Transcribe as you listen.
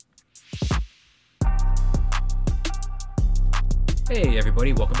Hey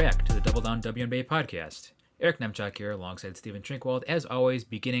everybody, welcome back to the Double Down WNBA podcast. Eric Nemchuk here alongside Stephen Trinkwald, as always,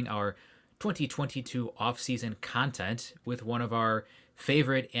 beginning our 2022 off-season content with one of our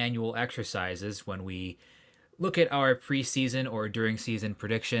favorite annual exercises when we look at our preseason or during season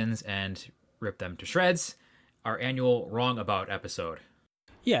predictions and rip them to shreds, our annual Wrong About episode.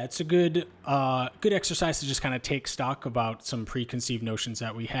 Yeah, it's a good exercise to just kind of take stock about some preconceived notions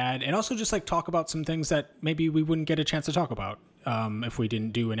that we had, and also just like talk about some things that maybe we wouldn't get a chance to talk about if we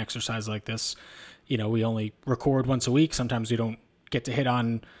didn't do an exercise like this. You know, we only record once a week. Sometimes we don't get to hit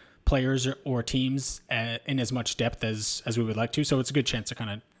on players or teams in as much depth as we would like to. So it's a good chance to kind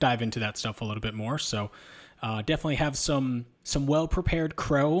of dive into that stuff a little bit more. So definitely have some well-prepared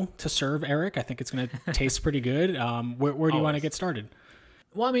crow to serve, Eric. I think it's going to taste pretty good. Where do you want to get started?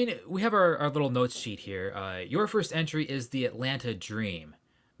 Well, I mean, we have our little notes sheet here. Your first entry is the Atlanta Dream.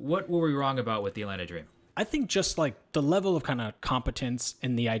 What were we wrong about with the Atlanta Dream? I think just like the level of kind of competence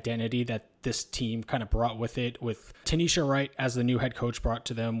and the identity that this team kind of brought with it, with Tanisha Wright as the new head coach brought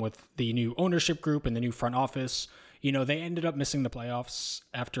to them, with the new ownership group and the new front office. You know, they ended up missing the playoffs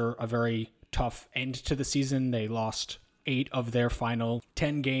after a very tough end to the season. They lost 8 of their final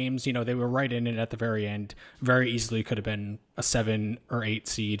 10 games. You know, they were right in it at the very end. Very easily could have been a 7 or 8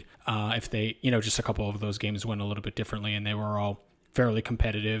 seed if they, you know, just a couple of those games went a little bit differently and they were all fairly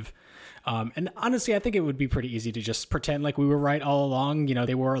competitive. And honestly, I think it would be pretty easy to just pretend like we were right all along. You know,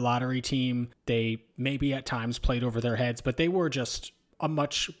 they were a lottery team. They maybe at times played over their heads, but they were just a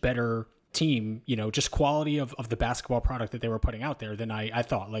much better team, you know, just quality of the basketball product that they were putting out there than I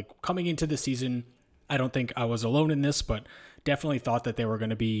thought. Like coming into the season, I don't think I was alone in this, but definitely thought that they were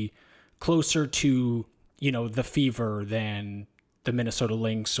going to be closer to, you know, the Fever than the Minnesota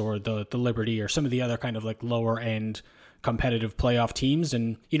Lynx or the Liberty or some of the other kind of like lower end competitive playoff teams.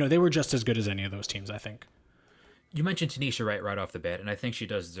 And, you know, they were just as good as any of those teams, I think. You mentioned Tanisha Wright right off the bat, and I think she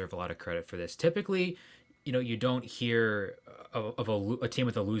does deserve a lot of credit for this. Typically, you know, you don't hear of a team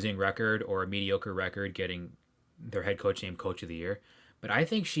with a losing record or a mediocre record getting their head coach named Coach of the Year. But I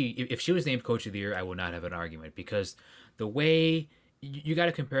think if she was named Coach of the Year, I would not have an argument, because the way you got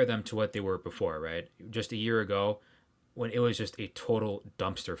to compare them to what they were before, right? Just a year ago, when it was just a total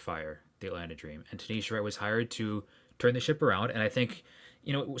dumpster fire, the Atlanta Dream, and Tanisha Wright was hired to turn the ship around. And I think,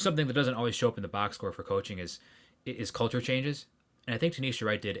 you know, something that doesn't always show up in the box score for coaching is culture changes. And I think Tanisha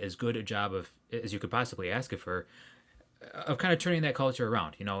Wright did as good a job as you could possibly ask of her, of kind of turning that culture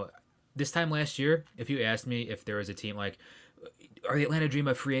around. You know, this time last year, if you asked me if there was a team like, are the Atlanta Dream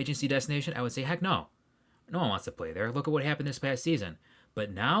a free agency destination? I would say, heck no. No one wants to play there. Look at what happened this past season.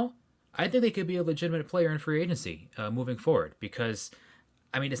 But now, I think they could be a legitimate player in free agency moving forward, because,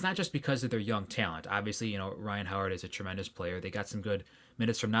 I mean, it's not just because of their young talent. Obviously, you know, Ryan Howard is a tremendous player. They got some good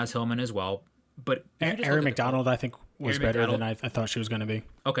minutes from Naz Hillman as well. But Aaron McDonald, I think, was better than I thought she was going to be.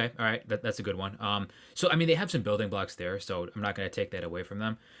 Okay, all right, that's a good one. So, I mean, they have some building blocks there, so I'm not going to take that away from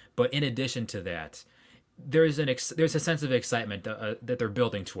them. But in addition to that, there's a sense of excitement that they're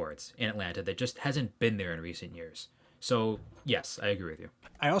building towards in Atlanta that just hasn't been there in recent years. So, yes, I agree with you.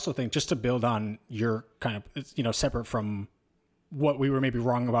 I also think, just to build on your kind of, you know, separate from what we were maybe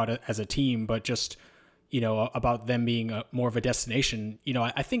wrong about it as a team, but just, you know, about them being more of a destination, you know,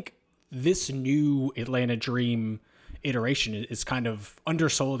 I think this new Atlanta Dream iteration is kind of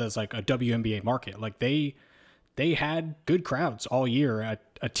undersold as like a WNBA market. Like they had good crowds all year at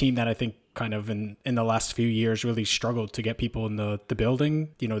a team that I think kind of in the last few years really struggled to get people in the building.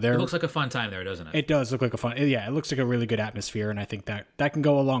 You know, it looks like a fun time there, doesn't it? It does look like it looks like a really good atmosphere. And I think that can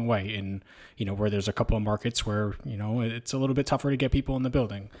go a long way in, you know, where there's a couple of markets where, you know, it's a little bit tougher to get people in the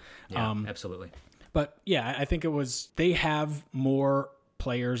building. Yeah, absolutely. But yeah, I think they have more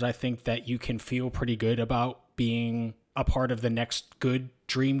players, I think, that you can feel pretty good about being a part of the next good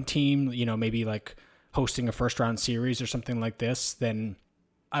dream team, you know, maybe like hosting a first round series or something like this, then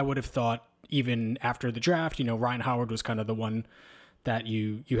I would have thought even after the draft. You know, Ryan Howard was kind of the one that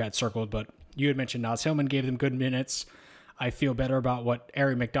you had circled, but you had mentioned Naz Hillman gave them good minutes. I feel better about what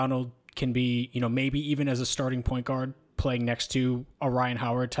Ari McDonald can be, you know, maybe even as a starting point guard playing next to a Ryan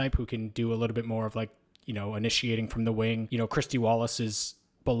Howard type who can do a little bit more of like, you know, initiating from the wing. You know, Christy Wallace is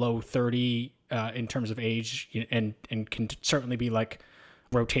below 30 in terms of age and can certainly be like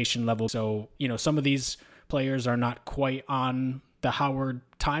rotation level. So, you know, some of these players are not quite on the Howard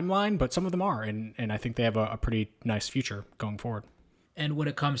timeline, but some of them are. And I think they have a pretty nice future going forward. And when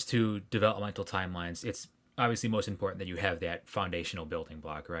it comes to developmental timelines, it's obviously most important that you have that foundational building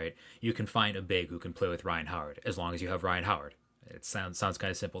block, right? You can find a big who can play with Ryan Howard as long as you have Ryan Howard. It sounds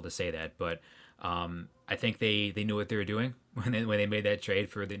kind of simple to say that, but I think they knew what they were doing when they made that trade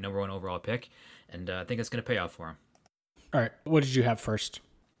for the number 1 overall pick, and I think it's going to pay off for them. All right. What did you have first?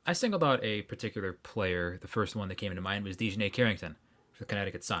 I singled out a particular player. The first one that came into mind was Dejanay Carrington for the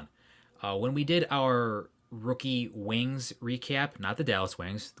Connecticut Sun. When we did our rookie wings recap, not the Dallas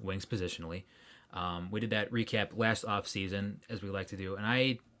Wings, the Wings positionally, we did that recap last offseason, as we like to do, and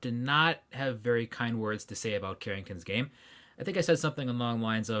I did not have very kind words to say about Carrington's game. I think I said something along the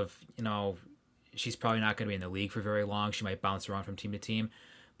lines of, she's probably not going to be in the league for very long. She might bounce around from team to team.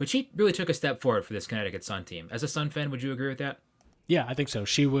 But she really took a step forward for this Connecticut Sun team. As a Sun fan, would you agree with that? Yeah, I think so.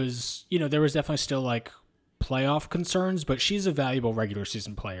 She was, there was definitely still like playoff concerns, but she's a valuable regular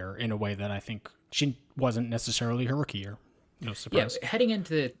season player in a way that I think she wasn't necessarily her rookie year. No surprise. Yeah, heading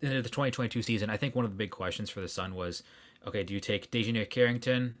into the 2022 season, I think one of the big questions for the Sun was, okay, do you take Dejanay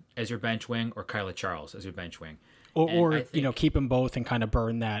Carrington as your bench wing or Kyla Charles as your bench wing? Or keep them both and kind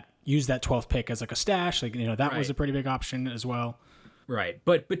of use that 12th pick as like a stash. Like, that right. was a pretty big option as well. Right.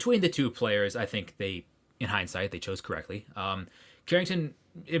 But between the two players, I think in hindsight, they chose correctly. Carrington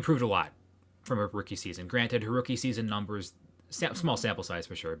improved a lot from her rookie season. Granted, her rookie season numbers, small sample size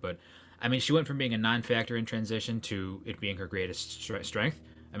for sure, but I mean, she went from being a non-factor in transition to it being her greatest strength.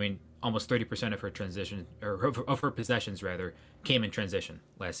 I mean, almost 30% of her transition, or of her possessions rather, came in transition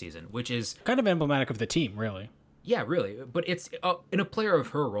last season, which is kind of emblematic of the team, really. Yeah, really. But it's in a player of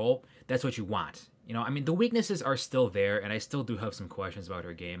her role, that's what you want. I mean, the weaknesses are still there, and I still do have some questions about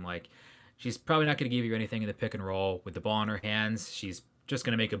her game. Like, she's probably not going to give you anything in the pick and roll with the ball in her hands. She's just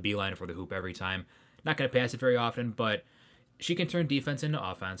going to make a beeline for the hoop every time. Not going to pass it very often, but she can turn defense into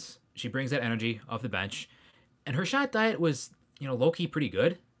offense. She brings that energy off the bench. And her shot diet was, low-key pretty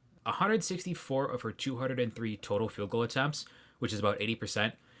good. 164 of her 203 total field goal attempts, which is about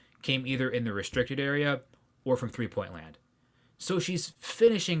 80%, came either in the restricted area or from three-point land. So she's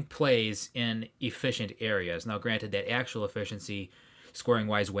finishing plays in efficient areas. Now, granted, that actual efficiency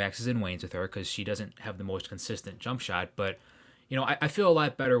scoring-wise waxes and wanes with her because she doesn't have the most consistent jump shot. But, I feel a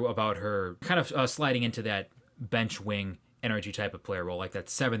lot better about her kind of sliding into that bench wing energy type of player role, like that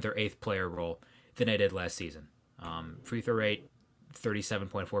 7th or 8th player role, than I did last season. Free throw rate,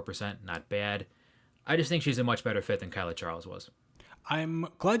 37.4%, not bad. I just think she's a much better fit than Kyla Charles was. I'm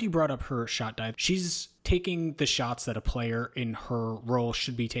glad you brought up her shot dive. She's taking the shots that a player in her role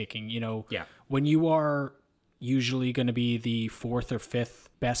should be taking. Yeah. When you are usually going to be the 4th or 5th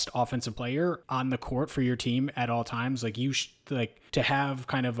best offensive player on the court for your team at all times, like to have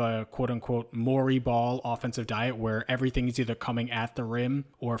kind of a quote unquote Morey ball offensive diet where everything is either coming at the rim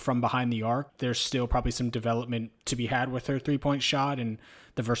or from behind the arc. There's still probably some development to be had with her 3-point shot and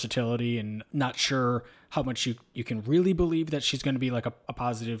the versatility, and not sure how much you can really believe that she's going to be like a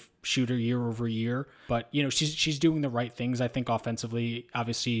positive shooter year over year. But, she's doing the right things, I think, offensively.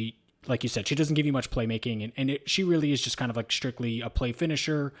 Obviously, like you said, she doesn't give you much playmaking, and she really is just kind of like strictly a play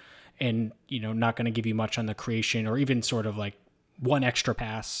finisher and, not going to give you much on the creation or even sort of like one extra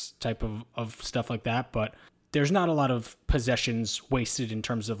pass type of stuff like that. But there's not a lot of possessions wasted in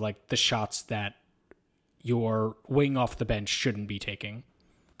terms of like the shots that your wing off the bench shouldn't be taking.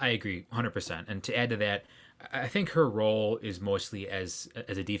 I agree 100%. And to add to that, I think her role is mostly as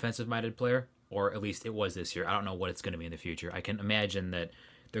a defensive-minded player, or at least it was this year. I don't know what it's going to be in the future. I can imagine that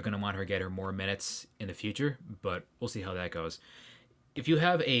they're going to want her to get her more minutes in the future, but we'll see how that goes. If you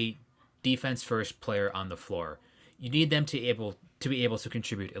have a defense-first player on the floor, you need them to be able to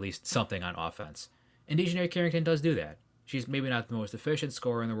contribute at least something on offense. And Dejanay Carrington does do that. She's maybe not the most efficient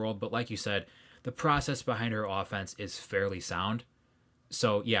scorer in the world, but like you said, the process behind her offense is fairly sound.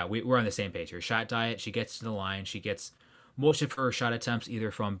 So, yeah, we're on the same page here. Shot diet, she gets to the line. She gets most of her shot attempts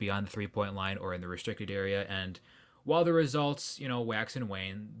either from beyond the three-point line or in the restricted area. And while the results, wax and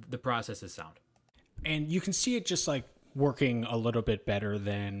wane, the process is sound. And you can see it just like working a little bit better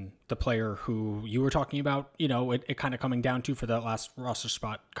than the player who you were talking about, it kind of coming down to for that last roster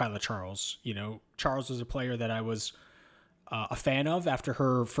spot, Kyla Charles. Charles was a player that I was a fan of after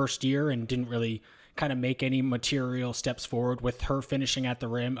her first year and didn't really kind of make any material steps forward with her finishing at the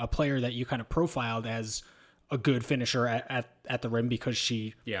rim, a player that you kind of profiled as a good finisher at the rim because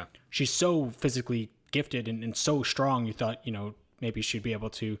she's so physically gifted and so strong. You thought, maybe she'd be able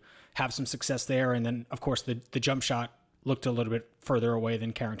to have some success there. And then, of course, the jump shot looked a little bit further away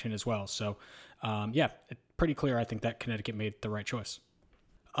than Carrington as well. So, pretty clear, I think, that Connecticut made the right choice.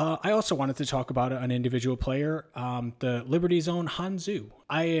 I also wanted to talk about an individual player, the Liberty's own Han Xu.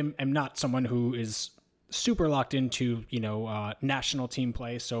 I am not someone who is super locked into, national team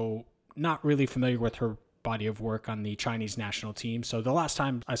play, so not really familiar with her body of work on the Chinese national team. So the last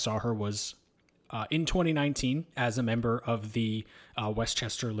time I saw her was in 2019 as a member of the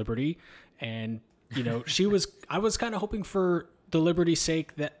Westchester Liberty. And, I was kind of hoping for the Liberty's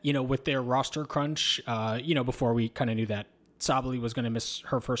sake that, with their roster crunch, before we kind of knew that Sabally was going to miss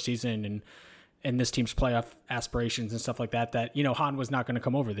her first season and this team's playoff aspirations and stuff like that, Han was not going to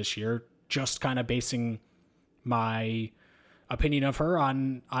come over this year, just kind of basing my opinion of her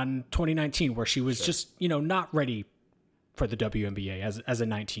on 2019, where she was just, not ready for the WNBA as a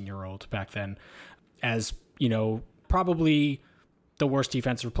 19-year-old back then, as, probably the worst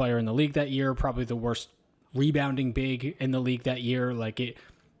defensive player in the league that year, probably the worst rebounding big in the league that year.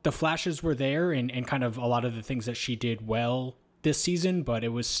 The flashes were there and kind of a lot of the things that she did well this season, but it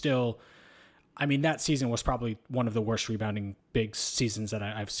was still, that season was probably one of the worst rebounding big seasons that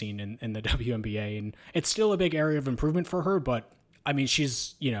I've seen in the WNBA. And it's still a big area of improvement for her, but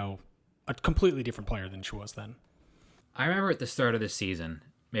she's, a completely different player than she was then. I remember at the start of the season,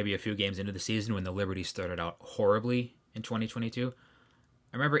 maybe a few games into the season, when the Liberty started out horribly in 2022,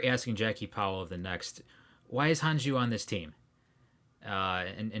 I remember asking Jackie Powell of the Next, why is Hanju on this team?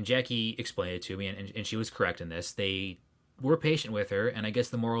 And Jackie explained it to me, and she was correct in this. They were patient with her, and I guess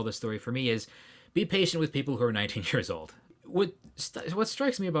the moral of the story for me is be patient with people who are 19 years old. What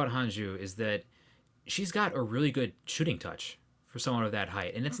strikes me about Hanju is that she's got a really good shooting touch for someone of that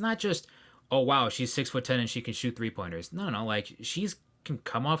height. And it's not just, oh, wow, she's 6'10" and she can shoot three-pointers. No, she's can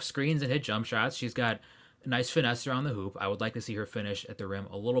come off screens and hit jump shots. She's got a nice finesse around the hoop. I would like to see her finish at the rim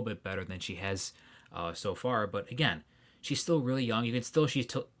a little bit better than she has so far. But again, she's still really young. You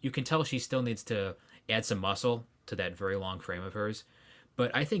can tell she still needs to add some muscle to that very long frame of hers.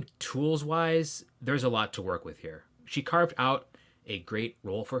 But I think tools-wise, there's a lot to work with here. She carved out a great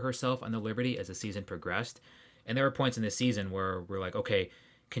role for herself on the Liberty as the season progressed. And there were points in the season where we're like, okay,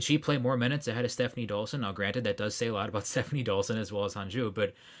 can she play more minutes ahead of Stephanie Dolson? Now, granted, that does say a lot about Stephanie Dolson as well as Hanju,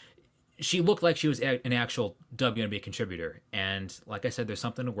 but she looked like she was an actual WNBA contributor. And like I said, there's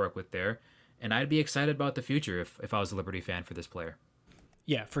something to work with there. And I'd be excited about the future if I was a Liberty fan for this player.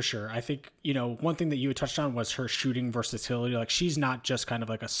 Yeah, for sure. I think, one thing that you had touched on was her shooting versatility. She's not just kind of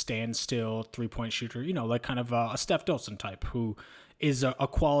like a standstill three-point shooter, kind of a Steph Dolson type who is a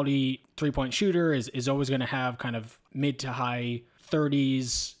quality three-point shooter, is always going to have kind of mid to high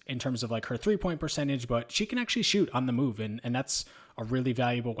 30s in terms of her three-point percentage, but she can actually shoot on the move. And that's a really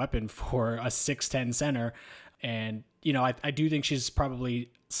valuable weapon for a 6'10" center. And, I do think she's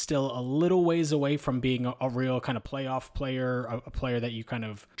probably still a little ways away from being a real kind of playoff player, a player that you kind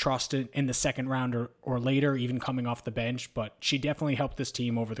of trust in the second round or later, even coming off the bench. But she definitely helped this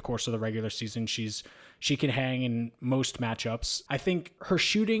team over the course of the regular season. She can hang in most matchups. I think her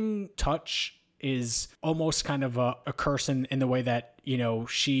shooting touch is almost kind of a curse in the way that,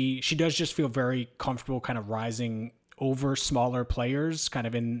 she does just feel very comfortable kind of rising over smaller players kind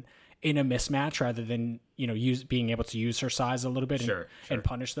of in a mismatch rather than, being able to use her size a little bit and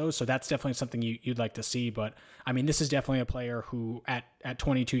punish those. So that's definitely something you'd like to see. But this is definitely a player who at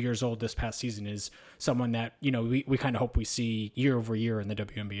 22 years old this past season is someone that, we kind of hope we see year over year in the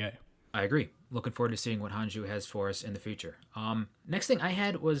WNBA. I agree. Looking forward to seeing what Hanju has for us in the future. Next thing I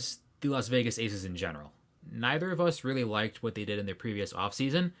had was the Las Vegas Aces in general. Neither of us really liked what they did in their previous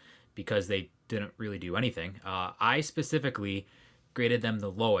offseason because they didn't really do anything. I specifically graded them the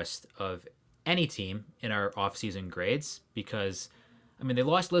lowest of any team in our offseason grades because, they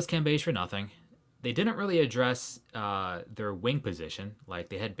lost Liz Cambage for nothing. They didn't really address their wing position.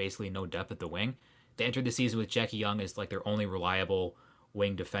 They had basically no depth at the wing. They entered the season with Jackie Young as their only reliable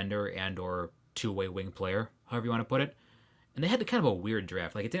wing defender and or two-way wing player, however you want to put it. And they had kind of a weird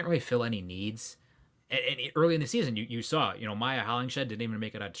draft. It didn't really fill any needs. And early in the season, you saw, Maya Hollingshed didn't even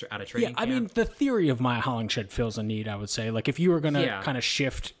make it out of training camp. The theory of Maya Hollingshed fills a need, I would say. If you were going to kind of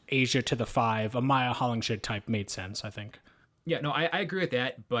shift Asia to the 5, a Maya Hollingshed type made sense, I think. Yeah, no, I agree with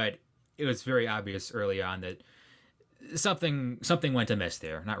that, but it was very obvious early on that something went amiss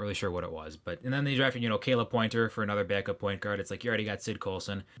there. Not really sure what it was. And then they drafted, Kayla Pointer for another backup point guard. It's you already got Sid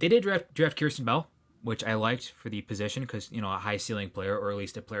Colson. They did draft Kirsten Bell, which I liked for the position because, a high ceiling player, or at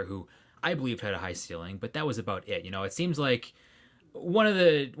least a player who I believed had a high ceiling, but that was about it. It seems like one of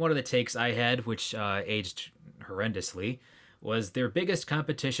the takes I had, which aged horrendously, was their biggest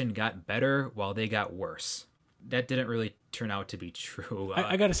competition got better while they got worse. That didn't really turn out to be true.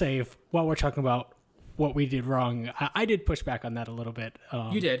 I got to say, while we're talking about what we did wrong, I did push back on that a little bit.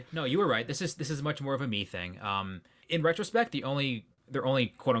 You did. No, you were right. This is much more of a me thing. In retrospect, their only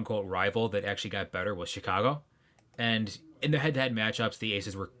quote unquote rival that actually got better was Chicago, and in the head-to-head matchups, the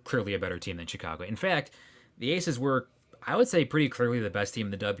Aces were clearly a better team than Chicago. In fact, the Aces were, I would say, pretty clearly the best team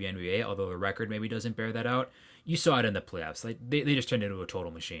in the WNBA, although the record maybe doesn't bear that out. You saw it in the playoffs. They just turned into a total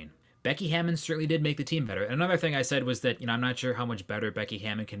machine. Becky Hammon certainly did make the team better. And another thing I said was that, I'm not sure how much better Becky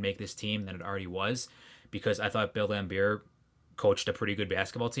Hammon can make this team than it already was, because I thought Bill Laimbeer coached a pretty good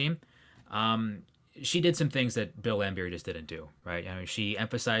basketball team. She did some things that Bill Laimbeer just didn't do, right? I mean, she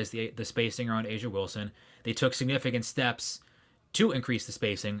emphasized the spacing around A'ja Wilson. They took significant steps to increase the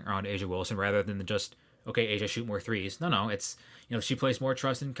spacing around A'ja Wilson rather than just, okay, A'ja, shoot more threes. No, it's, she placed more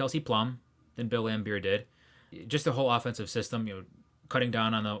trust in Kelsey Plum than Bill Laimbeer did. Just the whole offensive system, cutting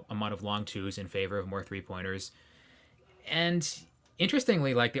down on the amount of long twos in favor of more three-pointers. And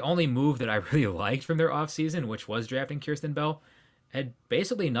interestingly, like, the only move that I really liked from their offseason, which was drafting Kirsten Bell, had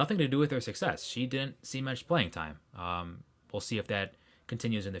basically nothing to do with their success. She didn't see much playing time. We'll see if that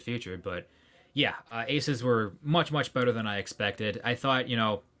continues in the future. But yeah, Aces were much, much better than I expected. I thought,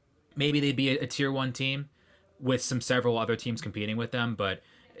 maybe they'd be a tier 1 team with several other teams competing with them, but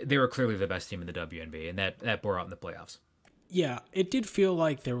they were clearly the best team in the WNBA, and that bore out in the playoffs. Yeah, it did feel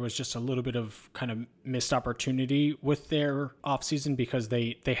like there was just a little bit of kind of missed opportunity with their offseason because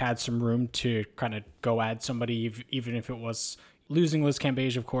they had some room to kind of go add somebody, even if it was losing Liz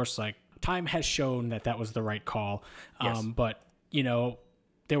Cambage, of course. Like, time has shown that was the right call. Yes. But,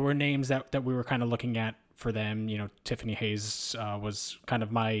 there were names that we were kind of looking at for them. Tiffany Hayes was kind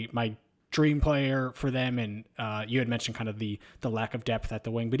of my dream player for them, and you had mentioned kind of the lack of depth at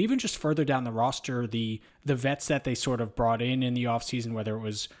the wing, but even just further down the roster, the vets that they sort of brought in the offseason, whether it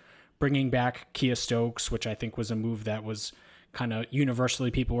was bringing back Kia Stokes, which I think was a move that was kind of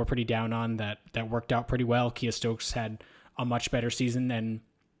universally people were pretty down on, that worked out pretty well. Kia Stokes had a much better season than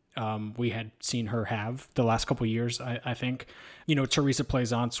we had seen her have the last couple of years, I think. Teresa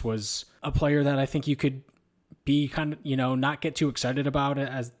Plaisance was a player that I think you could be kind of, not get too excited about it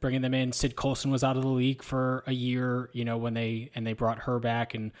as bringing them in. Sid Colson was out of the league for a year, when they brought her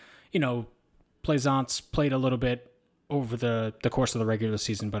back, and, Plaisance played a little bit over the course of the regular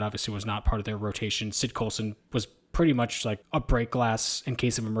season, but obviously was not part of their rotation. Sid Colson was pretty much like a break glass in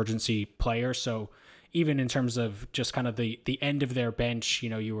case of emergency player. So even in terms of just kind of the end of their bench,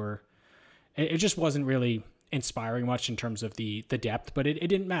 it just wasn't really inspiring much in terms of the depth, but it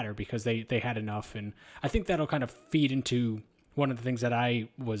didn't matter because they had enough. And I think that'll kind of feed into one of the things that I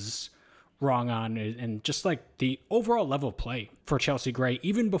was wrong on, and just like the overall level of play for Chelsea Gray,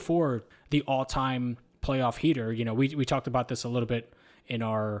 even before the all-time playoff heater. We talked about this a little bit in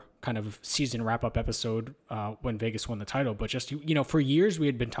our kind of season wrap-up episode when Vegas won the title, but just, for years we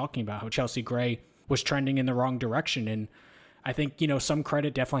had been talking about how Chelsea Gray was trending in the wrong direction. And I think, some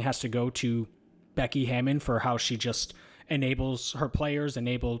credit definitely has to go to Becky Hammon for how she just enables her players,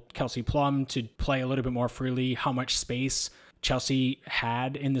 enabled Kelsey Plum to play a little bit more freely, how much space Chelsea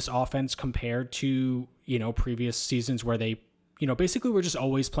had in this offense compared to, previous seasons where they, basically were just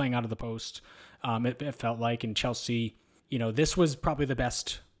always playing out of the post. It felt like, in Chelsea, this was probably the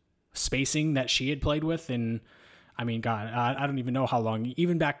best spacing that she had played with. And I mean, God, I don't even know how long,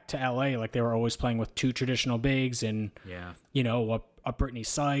 even back to LA, like they were always playing with 2 traditional bigs and, a Brittany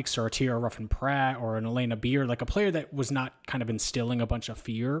Sykes or a Tierra Ruffin-Pratt or an Elena Beer, like a player that was not kind of instilling a bunch of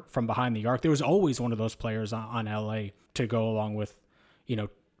fear from behind the arc. There was always one of those players on LA to go along with,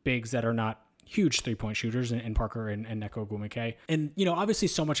 bigs that are not huge 3-point shooters in Parker and Neko Ogwumike. And, obviously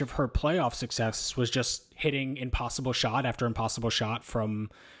so much of her playoff success was just hitting impossible shot after impossible shot from,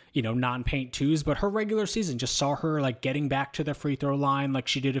 non-paint twos, but her regular season just saw her like getting back to the free throw line like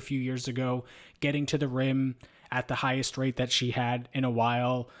she did a few years ago, getting to the rim at the highest rate that she had in a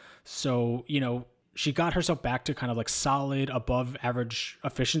while. So, she got herself back to kind of like solid above average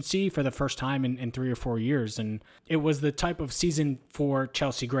efficiency for the first time in 3 or 4 years. And it was the type of season for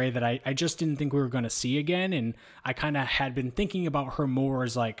Chelsea Gray that I just didn't think we were going to see again. And I kind of had been thinking about her more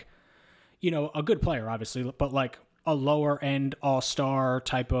as like, a good player, obviously, but like a lower end all-star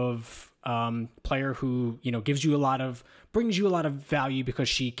type of player who, brings you a lot of value because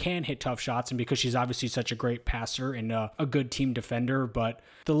she can hit tough shots and because she's obviously such a great passer and a good team defender. But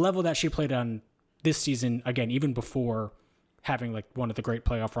the level that she played on this season, again, even before having like one of the great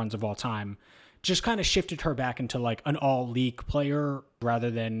playoff runs of all time, just kind of shifted her back into like an all-league player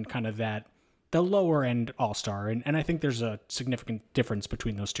rather than kind of the lower end all-star. And I think there's a significant difference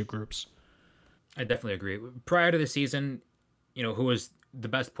between those two groups. I definitely agree. Prior to the season, who was the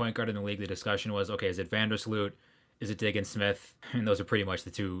best point guard in the league, the discussion was, okay, is it Vandersloot? Is it Diggins Smith? And those are pretty much the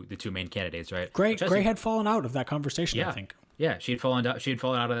two main candidates, right? Gray had fallen out of that conversation, yeah, I think. Yeah, she had fallen out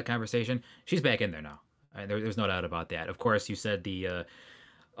of that conversation. She's back in there now. There's no doubt about that. Of course, you said a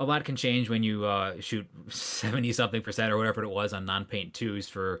lot can change when you shoot 70-something% or whatever it was on non-paint twos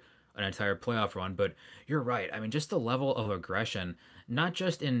for an entire playoff run. But you're right. I mean, just the level of aggression, not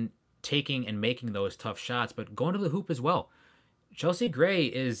just in taking and making those tough shots, but going to the hoop as well. Chelsea Gray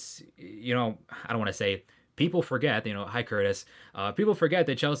is, I don't want to say, people forget, hi Curtis, people forget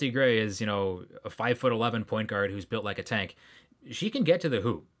that Chelsea Gray is, a 5'11" point guard who's built like a tank. she can get to the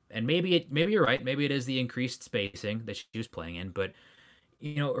hoop. And maybe you're right. Maybe it is the increased spacing that she was playing in, but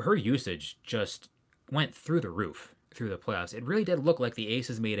her usage just went through the roof through the playoffs. It really did look like the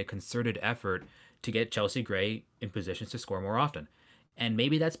Aces made a concerted effort to get Chelsea Gray in positions to score more often. And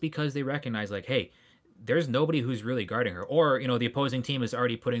maybe that's because they recognize, like, hey, there's nobody who's really guarding her. Or, the opposing team is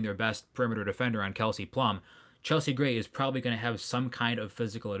already putting their best perimeter defender on Kelsey Plum. Chelsea Gray is probably going to have some kind of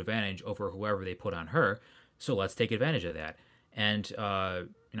physical advantage over whoever they put on her. So let's take advantage of that. And,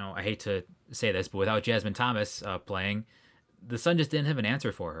 I hate to say this, but without Jasmine Thomas playing, the Sun just didn't have an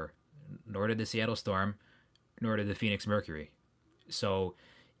answer for her. Nor did the Seattle Storm, nor did the Phoenix Mercury. So,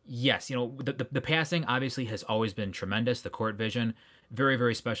 yes, the passing obviously has always been tremendous. The court vision, very,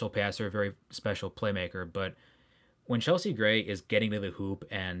 very special passer, very special playmaker. But when Chelsea Gray is getting to the hoop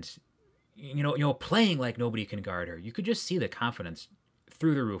and, playing like nobody can guard her, you could just see the confidence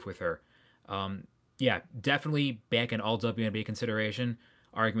through the roof with her. Yeah, definitely back in all WNBA consideration.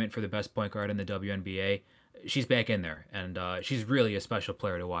 Argument for the best point guard in the WNBA. She's back in there, and she's really a special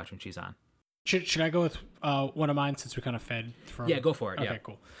player to watch when she's on. Should I go with one of mine since we kind of fed from... Yeah, go for it. Okay,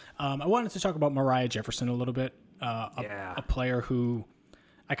 cool. I wanted to talk about Moriah Jefferson a little bit. A player who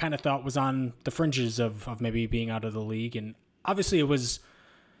I kind of thought was on the fringes of maybe being out of the league. And obviously it was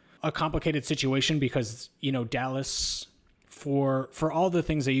a complicated situation because, Dallas, for all the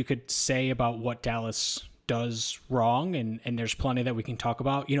things that you could say about what Dallas does wrong, and there's plenty that we can talk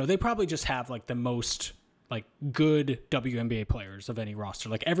about, they probably just have like the most like good WNBA players of any roster.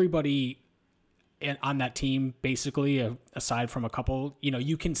 Like everybody on that team, basically, aside from a couple,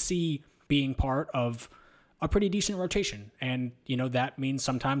 you can see being part of a pretty decent rotation. And, that means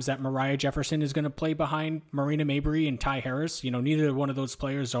sometimes that Moriah Jefferson is going to play behind Marina Mabrey and Ty Harris. Neither one of those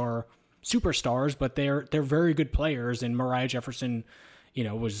players are superstars, but they're very good players. And Moriah Jefferson,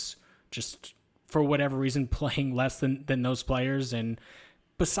 was just, for whatever reason, playing less than those players. And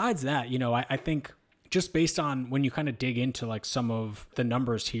besides that, I think just based on when you kind of dig into like some of the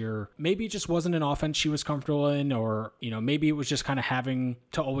numbers here, maybe it just wasn't an offense she was comfortable in, or, maybe it was just kind of having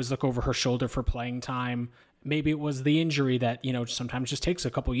to always look over her shoulder for playing time. Maybe it was the injury that, sometimes just takes a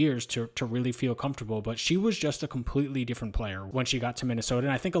couple years to really feel comfortable, but she was just a completely different player when she got to Minnesota.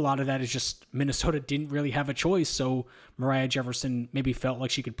 And I think a lot of that is just Minnesota didn't really have a choice. So Moriah Jefferson maybe felt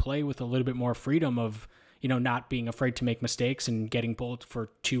like she could play with a little bit more freedom of, not being afraid to make mistakes and getting pulled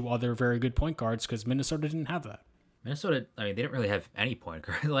for two other very good point guards, because Minnesota didn't have that. Minnesota, they didn't really have any point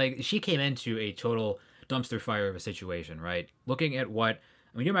guard. Like, she came into a total dumpster fire of a situation, right? Looking at you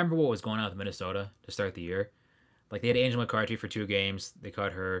remember what was going on with Minnesota to start the year? Like, they had Angel McCarthy for 2 games. They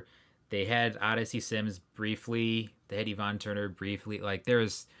cut her. They had Odyssey Sims briefly. They had Yvonne Turner briefly. Like, that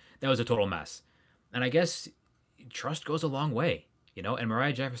was a total mess. And I guess trust goes a long way. And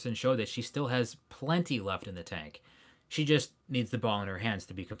Moriah Jefferson showed that she still has plenty left in the tank. She just needs the ball in her hands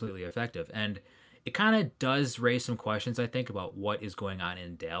to be completely effective. And it kind of does raise some questions, I think, about what is going on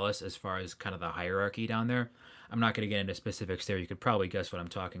in Dallas as far as kind of the hierarchy down there. I'm not going to get into specifics there. You could probably guess what I'm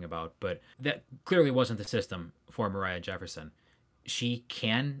talking about. But that clearly wasn't the system for Moriah Jefferson. She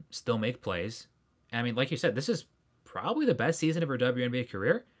can still make plays. Like you said, this is probably the best season of her WNBA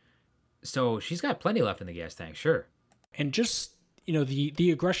career. So she's got plenty left in the gas tank, sure. And just...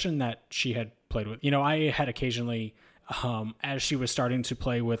 the aggression that she had played with, I had occasionally, as she was starting to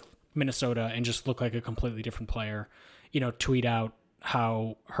play with Minnesota and just look like a completely different player, tweet out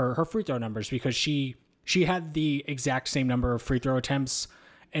how her free throw numbers, because she had the exact same number of free throw attempts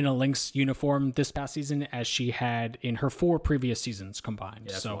in a Lynx uniform this past season as she had in her 4 previous seasons combined.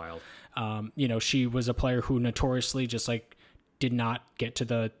 Yeah, that's so wild. She was a player who notoriously just like did not get to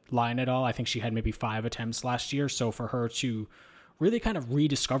the line at all. I think she had maybe 5 attempts last year. So for her to really kind of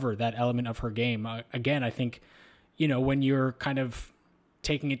rediscover that element of her game. Again, I think, when you're kind of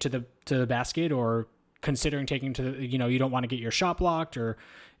taking it to the basket or considering taking to the, you don't want to get your shot blocked, or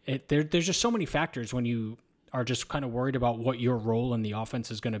there's just so many factors when you are just kind of worried about what your role in the offense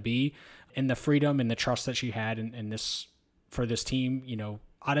is going to be, and the freedom and the trust that she had in this, for this team,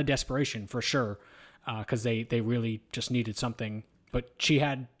 out of desperation for sure. Cause they really just needed something. But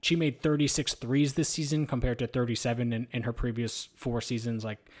she made 36 threes this season compared to 37 in her previous 4 seasons.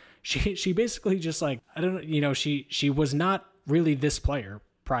 Like she basically just like, I don't know, she was not really this player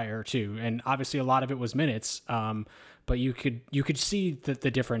prior to, and obviously a lot of it was minutes. But you could see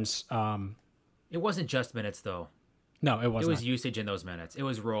the difference. It wasn't just minutes though. No, it wasn't. It was usage in those minutes. It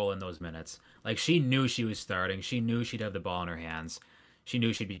was role in those minutes. Like, she knew she was starting. She knew she'd have the ball in her hands. She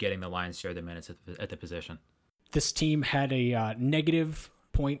knew she'd be getting the lion's share of the minutes at the position. This team had a negative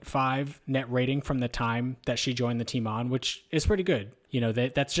 0.5 net rating from the time that she joined the team on, which is pretty good.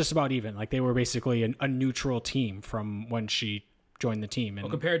 That's just about even. Like, they were basically a neutral team from when she joined the team. And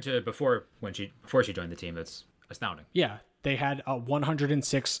well, compared to before she joined the team, that's astounding. yeah, they had a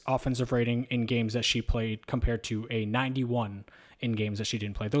 106 offensive rating in games that she played compared to a 91 in games that she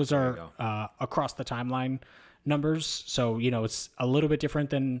didn't play. Those are across the timeline numbers. So, it's a little bit different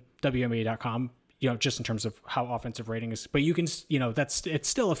than WNBA.com, just in terms of how offensive rating is. But you can, it's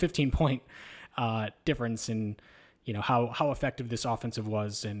still a 15-point difference in, how effective this offensive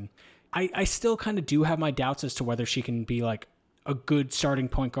was. And I still kind of do have my doubts as to whether she can be like a good starting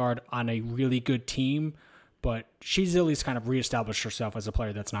point guard on a really good team. But she's at least kind of reestablished herself as a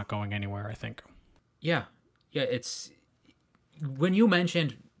player that's not going anywhere, I think. Yeah. It's when you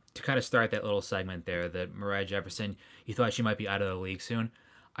mentioned, to kind of start that little segment there, that Moriah Jefferson, you thought she might be out of the league soon.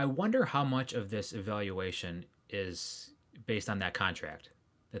 I wonder how much of this evaluation is based on that contract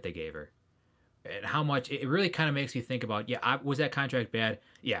that they gave her. And how much it really kind of makes me think about, was that contract bad?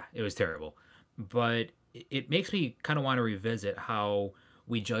 Yeah, it was terrible. But it makes me kind of want to revisit how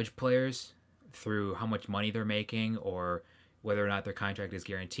we judge players through how much money they're making, or whether or not their contract is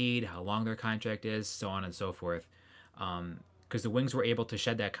guaranteed, how long their contract is, so on and so forth. Because the Wings were able to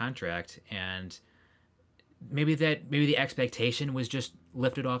shed that contract, and maybe the expectation was just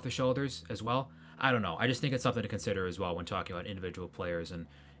lifted off their shoulders as well. I don't know. I just think it's something to consider as well when talking about individual players and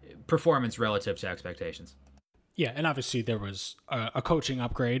performance relative to expectations. Yeah, and obviously there was a coaching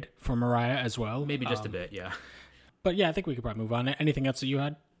upgrade for Moriah as well. Maybe just a bit, yeah. But yeah, I think we could probably move on. Anything else that you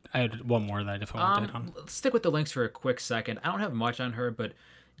had? I had one more that I definitely wanted to hit on. Let's stick with the Lynx for a quick second. I don't have much on her, but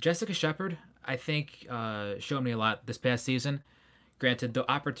Jessica Shepard, I think, showed me a lot this past season. Granted, the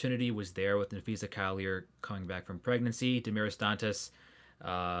opportunity was there with Napheesa Collier coming back from pregnancy. Damiris Dantas,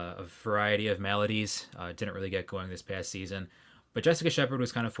 a variety of maladies, didn't really get going this past season. But Jessica Shepard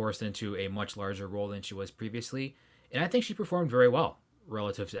was kind of forced into a much larger role than she was previously. And I think she performed very well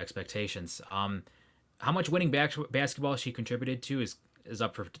relative to expectations. How much winning basketball she contributed to is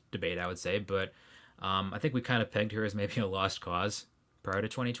up for debate, I would say. But I think we kind of pegged her as maybe a lost cause prior to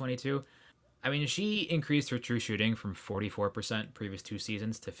 2022. I mean, she increased her true shooting from 44% previous 2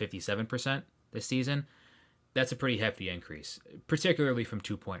 seasons to 57% this season. That's a pretty hefty increase, particularly from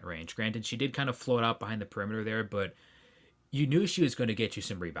 2-point range. Granted, she did kind of float out behind the perimeter there, but you knew she was going to get you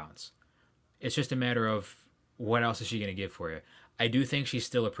some rebounds. It's just a matter of what else is she going to give for you. I do think she's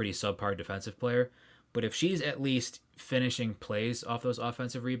still a pretty subpar defensive player, but if she's at least finishing plays off those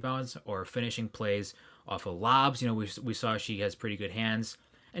offensive rebounds or finishing plays off of lobs, we saw she has pretty good hands,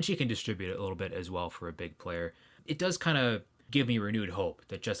 and she can distribute a little bit as well for a big player. It does kind of give me renewed hope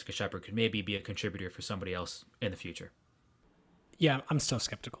that Jessica Shepard could maybe be a contributor for somebody else in the future. Yeah, I'm still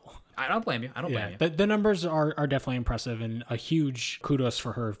skeptical. I don't blame you. I don't blame you. The numbers are definitely impressive, and a huge kudos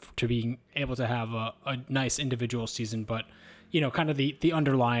for her to being able to have a nice individual season. But, kind of the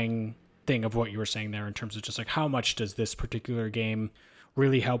underlying thing of what you were saying there in terms of just like how much does this particular game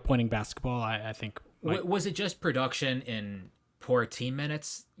really help winning basketball, I think. Was it just production in poor team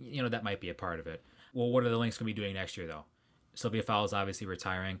minutes? That might be a part of it. Well, what are the Lynx going to be doing next year, though? Sylvia Fowle is obviously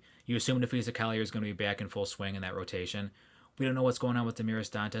retiring. You assume Napheesa Collier is going to be back in full swing in that rotation. We don't know what's going on with Damiris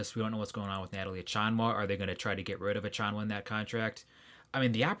Dantas. We don't know what's going on with Natalie Achonwa. Are they going to try to get rid of Achonwa in that contract? I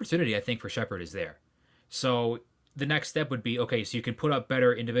mean, the opportunity, I think, for Shepard is there. So the next step would be, okay, so you can put up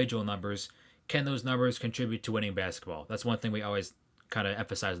better individual numbers. Can those numbers contribute to winning basketball? That's one thing we always kind of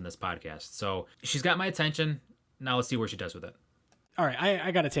emphasize in this podcast. So she's got my attention. Now let's see where she does with it. All right,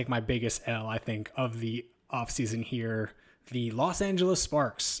 I got to take my biggest L, I think, of the offseason here. The Los Angeles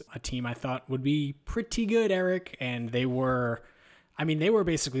Sparks, a team I thought would be pretty good, Eric, and they were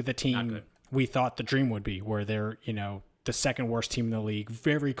basically the team we thought the dream would be, where they're, the second worst team in the league,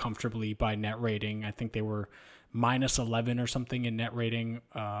 very comfortably by net rating. I think they were minus 11 or something in net rating.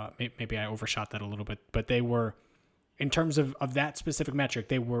 Maybe I overshot that a little bit, but they were, in terms of that specific metric,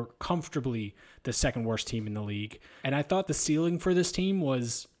 they were comfortably the second worst team in the league. And I thought the ceiling for this team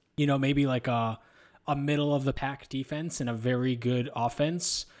was, maybe like a middle of the pack defense and a very good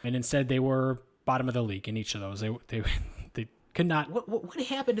offense. And instead they were bottom of the league in each of those. They could not. What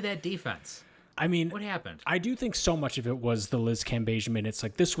happened to that defense? I mean, what happened? I do think so much of it was the Liz Cambage minutes.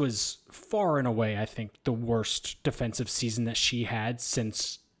 Like, this was far and away, I think, the worst defensive season that she had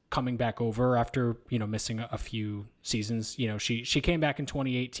since coming back over after, missing a few seasons. She came back in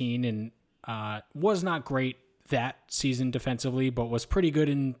 2018 and was not great that season defensively, but was pretty good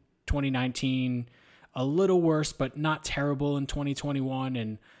in 2019. A little worse, but not terrible in 2021.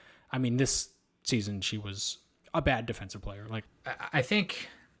 And I mean, this season she was a bad defensive player. Like, I think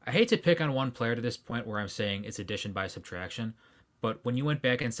I hate to pick on one player to this point where I'm saying it's addition by subtraction, but when you went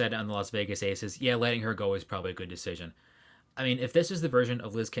back and said on the Las Vegas Aces, letting her go is probably a good decision. I mean, if this is the version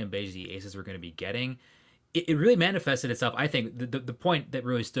of Liz Cambage the Aces were going to be getting, it really manifested itself. I think the point that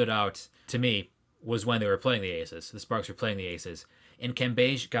really stood out to me was when they were playing the Aces. The Sparks were playing the Aces, and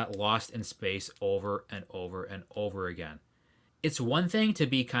Cambage got lost in space over and over and over again. It's one thing to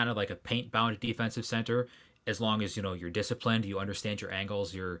be kind of like a paint-bound defensive center, as long as you're disciplined, you understand your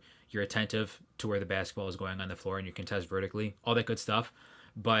angles, you're attentive to where the basketball is going on the floor, and you contest vertically, all that good stuff.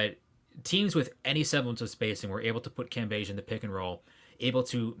 But teams with any semblance of spacing were able to put Cambage in the pick and roll, able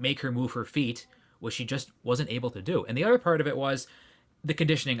to make her move her feet, which she just wasn't able to do. And the other part of it was the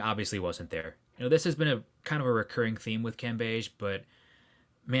conditioning obviously wasn't there. This has been a kind of a recurring theme with Cambage, but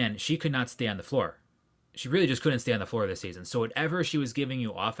man, she could not stay on the floor. She really just couldn't stay on the floor this season. So whatever she was giving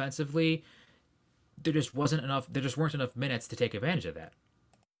you offensively, there just weren't enough minutes to take advantage of that.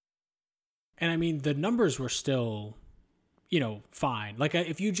 And I mean, the numbers were still, fine. Like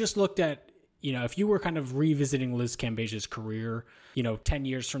if you just looked at, if you were kind of revisiting Liz Cambage's career, 10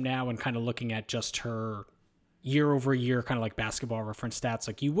 years from now and kind of looking at just her year over year kind of like basketball reference stats,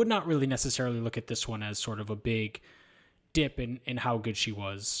 like you would not really necessarily look at this one as sort of a big dip in how good she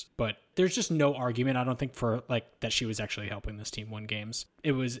was. But there's just no argument, I don't think, for like that she was actually helping this team win games.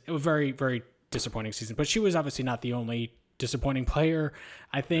 It was a very, very disappointing season, but she was obviously not the only disappointing player.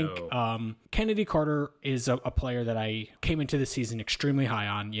 I think Kennedy Carter is a player that I came into the season extremely high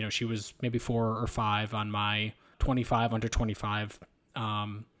on. She was maybe 4 or 5 on my 25 under 25.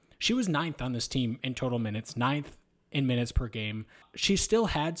 She was 9th on this team in total minutes, 9th in minutes per game. She still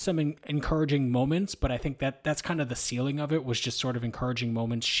had some encouraging moments, but I think that's kind of the ceiling of it, was just sort of encouraging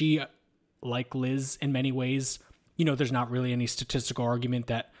moments. She, like Liz in many ways, there's not really any statistical argument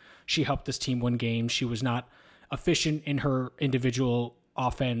that she helped this team win games. She was not efficient in her individual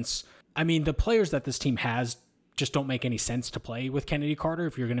offense. I mean, the players that this team has just don't make any sense to play with Kennedy Carter.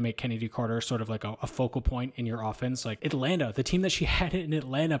 If you're going to make Kennedy Carter sort of like a focal point in your offense, like Atlanta, the team that she had in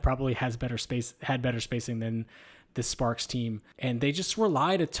Atlanta probably had better spacing than the Sparks team. And they just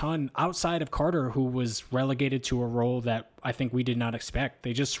relied a ton outside of Carter, who was relegated to a role that I think we did not expect.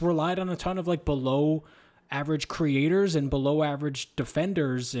 They just relied on a ton of like below average creators and below average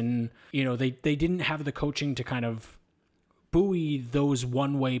defenders. And, they didn't have the coaching to kind of buoy those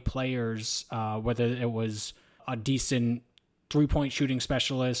one-way players, whether it was a decent 3-point shooting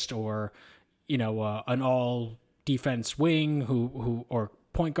specialist or, an all defense wing who or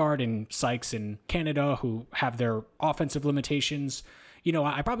point guard in Sykes in Canada, who have their offensive limitations.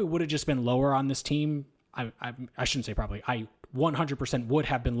 I probably would have just been lower on this team. I shouldn't say probably. I 100% would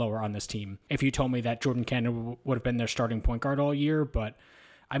have been lower on this team if you told me that Jordan Cannon would have been their starting point guard all year. But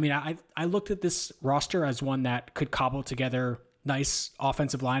I mean, I looked at this roster as one that could cobble together nice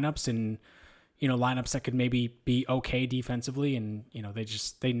offensive lineups and, lineups that could maybe be okay defensively. And,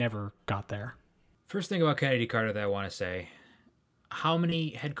 they never got there. First thing about Kennedy Carter that I want to say, how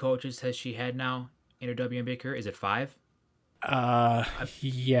many head coaches has she had now in her WNBA career? Is it 5?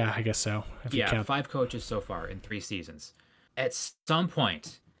 Yeah, I guess so. Yeah, 5 coaches so far in 3 seasons. At some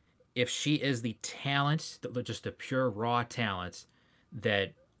point, if she is the talent, just the pure raw talent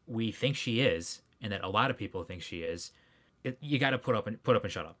that we think she is, and that a lot of people think she is, you got to put up and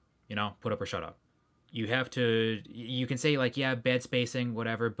shut up. Put up or shut up. You have to. You can say like, yeah, bad spacing,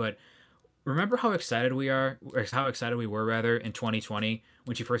 whatever, but remember how excited we were rather in 2020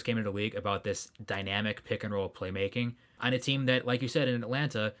 when she first came into the league about this dynamic pick and roll playmaking on a team that, like you said, in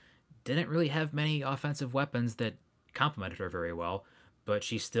Atlanta, didn't really have many offensive weapons that complemented her very well, but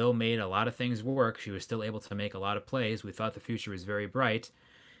she still made a lot of things work. She was still able to make a lot of plays. We thought the future was very bright.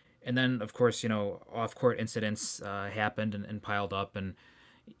 And then, of course, off-court incidents happened and piled up, and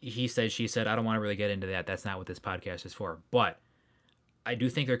he said, she said, I don't want to really get into that. That's not what this podcast is for. But I do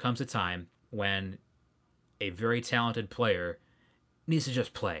think there comes a time when a very talented player needs to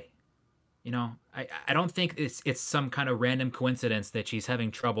just play. I don't think it's some kind of random coincidence that she's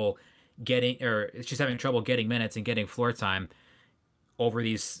having trouble getting minutes and getting floor time over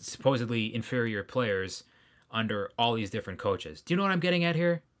these supposedly inferior players under all these different coaches. Do you know what I'm getting at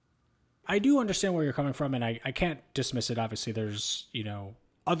here? I do understand where you're coming from, and I can't dismiss it. Obviously, there's,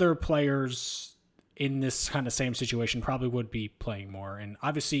 other players in this kind of same situation probably would be playing more. And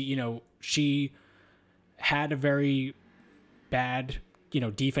obviously, she had a very bad,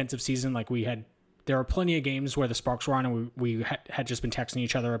 defensive season. Like there are plenty of games where the Sparks were on and we had just been texting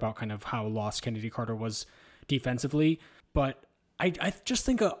each other about kind of how lost Kennedy Carter was defensively. But I just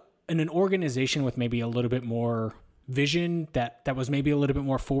think in an organization with maybe a little bit more vision, that was maybe a little bit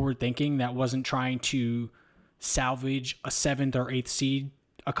more forward thinking, that wasn't trying to salvage a 7th or 8th seed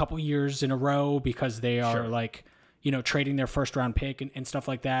a couple years in a row because they are like, trading their first round pick and stuff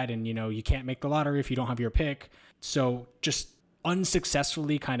like that. And, you can't make the lottery if you don't have your pick. So just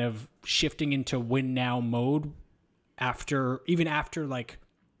unsuccessfully kind of shifting into win now mode after like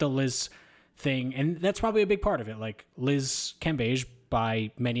the Liz thing. And that's probably a big part of it. Like Liz Cambage,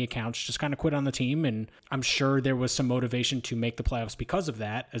 by many accounts, just kind of quit on the team. And I'm sure there was some motivation to make the playoffs because of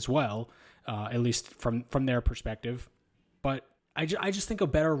that as well, at least from their perspective. But I just think a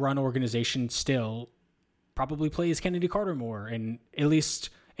better run organization still probably plays Kennedy Carter more and at least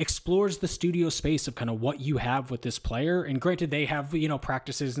explores the studio space of kind of what you have with this player. And granted, they have,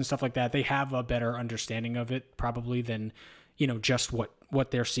 practices and stuff like that. They have a better understanding of it probably than, just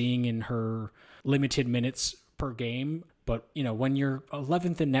what they're seeing in her limited minutes per game. But, when you're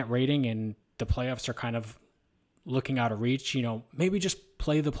 11th in net rating and the playoffs are kind of looking out of reach, maybe just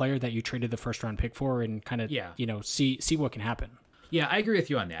play the player that you traded the first round pick for and kind of, see what can happen. Yeah, I agree with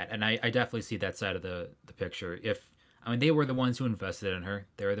you on that. And I definitely see that side of the picture. They were the ones who invested in her.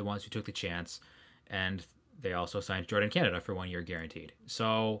 They were the ones who took the chance. And they also signed Jordan Canada for 1 year guaranteed.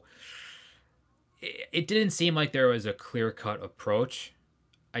 So it didn't seem like there was a clear-cut approach.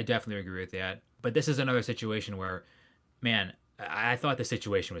 I definitely agree with that. But this is another situation where, man, I thought the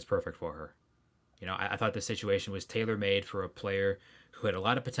situation was perfect for her. I thought the situation was tailor-made for a player who had a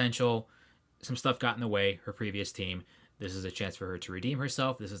lot of potential. Some stuff got in the way, her previous team. This is a chance for her to redeem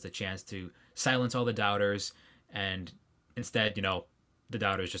herself. This is the chance to silence all the doubters. And instead, the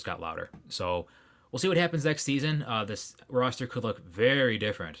doubters just got louder. So we'll see what happens next season. This roster could look very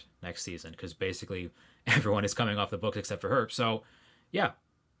different next season because basically everyone is coming off the books except for her. So, yeah,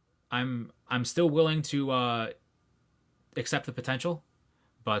 I'm still willing to accept the potential,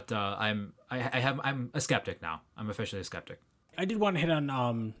 but I'm a skeptic now. I'm officially a skeptic. I did want to hit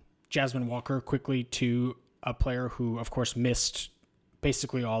on Jasmine Walker quickly, too, a player who, of course, missed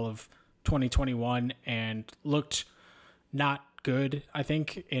basically all of 2021 and looked not good, I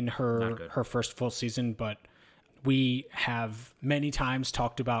think, in her first full season. But we have many times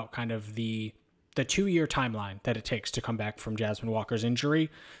talked about kind of the 2-year timeline that it takes to come back from Jasmine Walker's injury.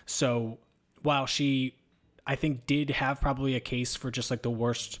 So while she, I think, did have probably a case for just like the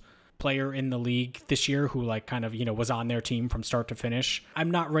worst player in the league this year who like kind of, was on their team from start to finish,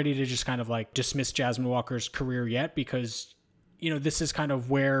 I'm not ready to just kind of like dismiss Jasmine Walker's career yet because, this is kind of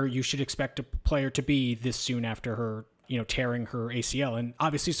where you should expect a player to be this soon after her, tearing her ACL. And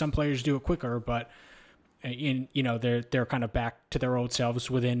obviously some players do it quicker, but they're kind of back to their old selves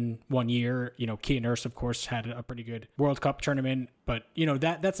within 1 year. Kia Nurse, of course, had a pretty good World Cup tournament, but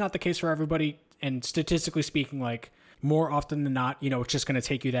that's not the case for everybody. And statistically speaking, like more often than not, it's just going to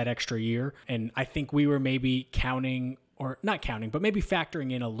take you that extra year. And I think we were maybe counting, or not counting, but maybe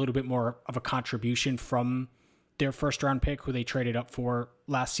factoring in a little bit more of a contribution from their first round pick who they traded up for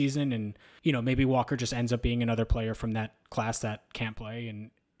last season. And, maybe Walker just ends up being another player from that class that can't play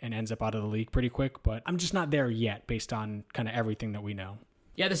and ends up out of the league pretty quick. But I'm just not there yet based on kind of everything that we know.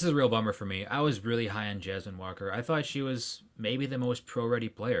 Yeah, this is a real bummer for me. I was really high on Jasmine Walker. I thought she was maybe the most pro-ready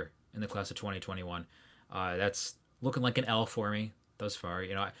player in the class of 2021. That's looking like an L for me thus far.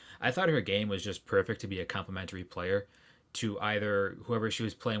 I thought her game was just perfect to be a complementary player to either whoever she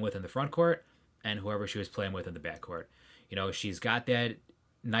was playing with in the front court and whoever she was playing with in the back court. She's got that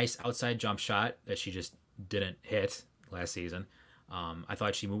nice outside jump shot that she just didn't hit last season. I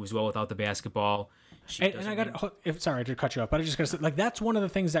thought she moves well without the basketball. And I got sorry to cut you off, but I just got to say, like, that's one of the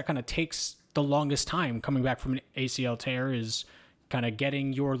things that kind of takes the longest time coming back from an ACL tear is kind of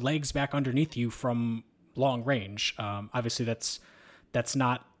getting your legs back underneath you from long range. Obviously that's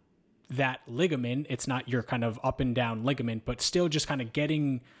not that ligament. It's not your kind of up and down ligament, but still just kind of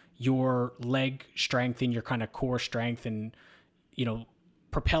getting your leg strength and your kind of core strength and,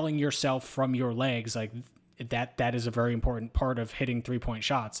 propelling yourself from your legs, like that is a very important part of hitting 3-point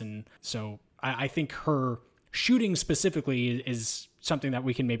shots. And so I think her shooting specifically is something that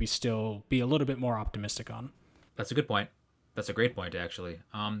we can maybe still be a little bit more optimistic on. That's a good point. That's a great point, actually.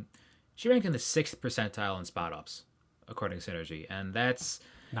 She ranked in the 6th percentile in spot ups, according to Synergy. And that's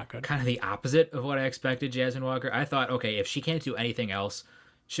not good. Kind of the opposite of what I expected, Jasmine Walker. I thought, okay, if she can't do anything else,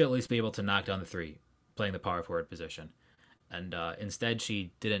 she'll at least be able to knock down the three, playing the power forward position. And instead,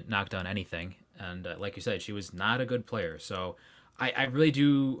 she didn't knock down anything. And like you said, she was not a good player. So I really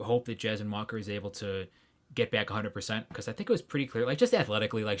do hope that Jasmine Walker is able to get back 100% because I think it was pretty clear, like just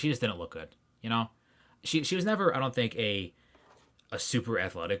athletically, like she just didn't look good. She was never, I don't think, a super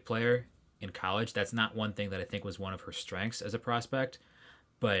athletic player in college. That's not one thing that I think was one of her strengths as a prospect.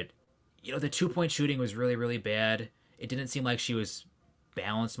 But, the 2-point shooting was really, really bad. It didn't seem like she was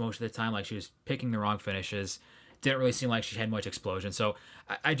balanced most of the time, like she was picking the wrong finishes. Didn't really seem like she had much explosion. So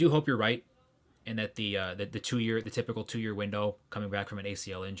I do hope you're right in that the typical 2-year window coming back from an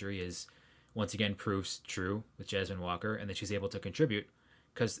ACL injury is once again proves true with Jasmine Walker, and that she's able to contribute.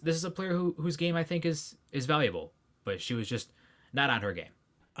 Because this is a player whose game I think is valuable, but she was just not on her game.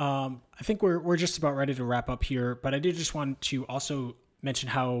 I think we're just about ready to wrap up here, but I did just want to also mention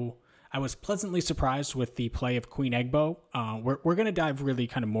how I was pleasantly surprised with the play of Queen Egbo. We're going to dive really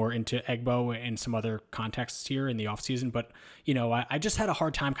kind of more into Egbo and some other contexts here in the offseason, but I just had a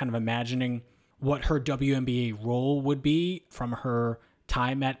hard time kind of imagining what her WNBA role would be from her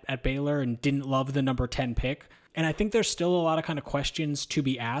time at Baylor, and didn't love the number 10 pick. And I think there's still a lot of kind of questions to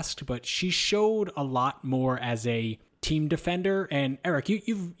be asked, but she showed a lot more as a team defender. And Eric,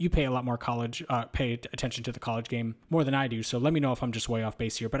 you pay a lot more pay attention to the college game more than I do. So let me know if I'm just way off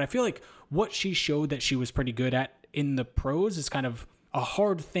base here. But I feel like what she showed that she was pretty good at in the pros is kind of a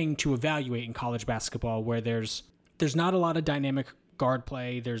hard thing to evaluate in college basketball, where there's not a lot of dynamic guard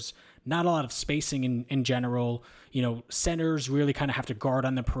play. There's not a lot of spacing in general. Centers really kind of have to guard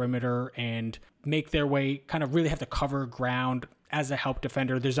on the perimeter and make their way, kind of really have to cover ground as a help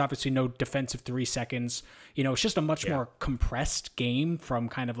defender. There's obviously no defensive 3 seconds. It's just a much more compressed game from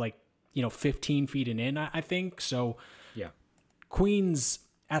kind of 15 feet and in, I think. So Yeah. Queen's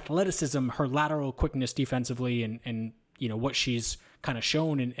athleticism, her lateral quickness defensively, and what she's kind of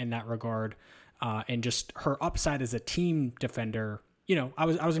shown in that regard, and just her upside as a team defender, I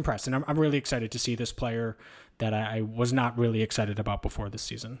was impressed, and I'm really excited to see this player that I was not really excited about before this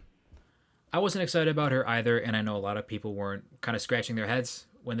season. I wasn't excited about her either, and I know a lot of people weren't, kind of scratching their heads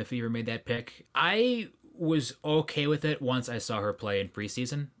when the Fever made that pick. I was okay with it once I saw her play in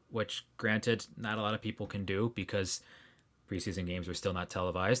preseason, which, granted, not a lot of people can do because preseason games are still not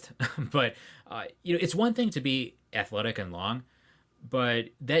televised. But, it's one thing to be athletic and long, but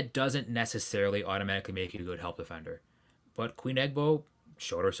that doesn't necessarily automatically make you a good help defender. But Queen Egbo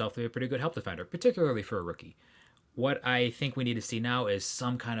showed herself to be a pretty good help defender, particularly for a rookie. What I think we need to see now is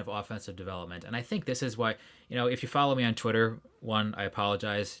some kind of offensive development. And I think this is why, if you follow me on Twitter, 1, I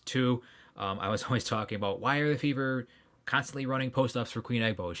apologize. 2, I was always talking about, why are the Fever constantly running post-ups for Queen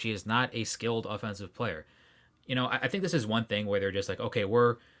Egbo? She is not a skilled offensive player. I think this is one thing where they're just like, okay,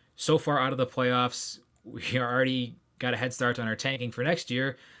 we're so far out of the playoffs. We already got a head start on our tanking for next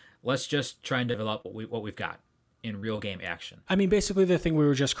year. Let's just try and develop what we've got in real game action. I mean, basically the thing we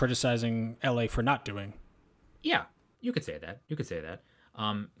were just criticizing LA for not doing. Yeah, you could say that.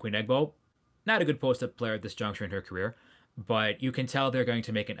 Queen Egbo, not a good post-up player at this juncture in her career, but you can tell they're going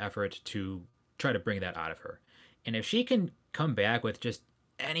to make an effort to try to bring that out of her. And if she can come back with just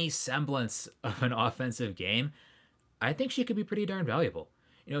any semblance of an offensive game, I think she could be pretty darn valuable.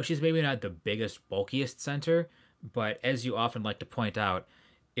 She's maybe not the biggest, bulkiest center, but as you often like to point out,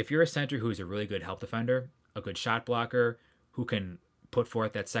 if you're a center who's a really good help defender, a good shot blocker, who can put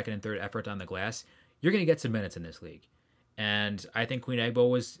forth that second and third effort on the glass, you're going to get some minutes in this league. And I think Queen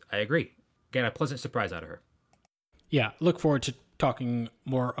Egbo I agree, got a pleasant surprise out of her. Yeah, look forward to talking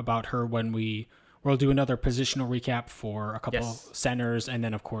more about her when we'll do another positional recap for a couple centers. And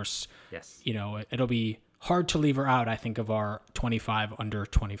then, of course, it'll be hard to leave her out, I think, of our 25 under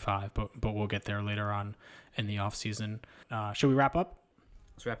 25, but we'll get there later on in the offseason. Should we wrap up?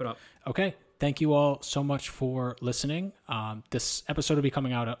 Let's wrap it up. Okay. Thank you all so much for listening. This episode will be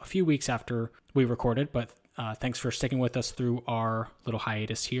coming out a few weeks after we recorded, but thanks for sticking with us through our little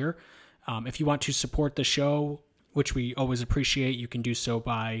hiatus here. If you want to support the show, which we always appreciate, you can do so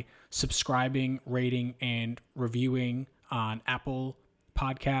by subscribing, rating, and reviewing on Apple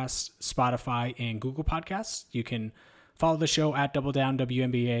Podcasts, Spotify, and Google Podcasts. You can follow the show at Double Down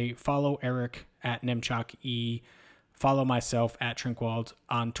WNBA, follow Eric at NemchokE, follow myself at Trinkwald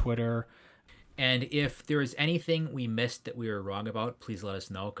on Twitter. And if there is anything we missed that we were wrong about, please let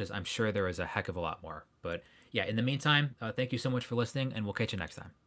us know, because I'm sure there is a heck of a lot more. But yeah, in the meantime, thank you so much for listening, and we'll catch you next time.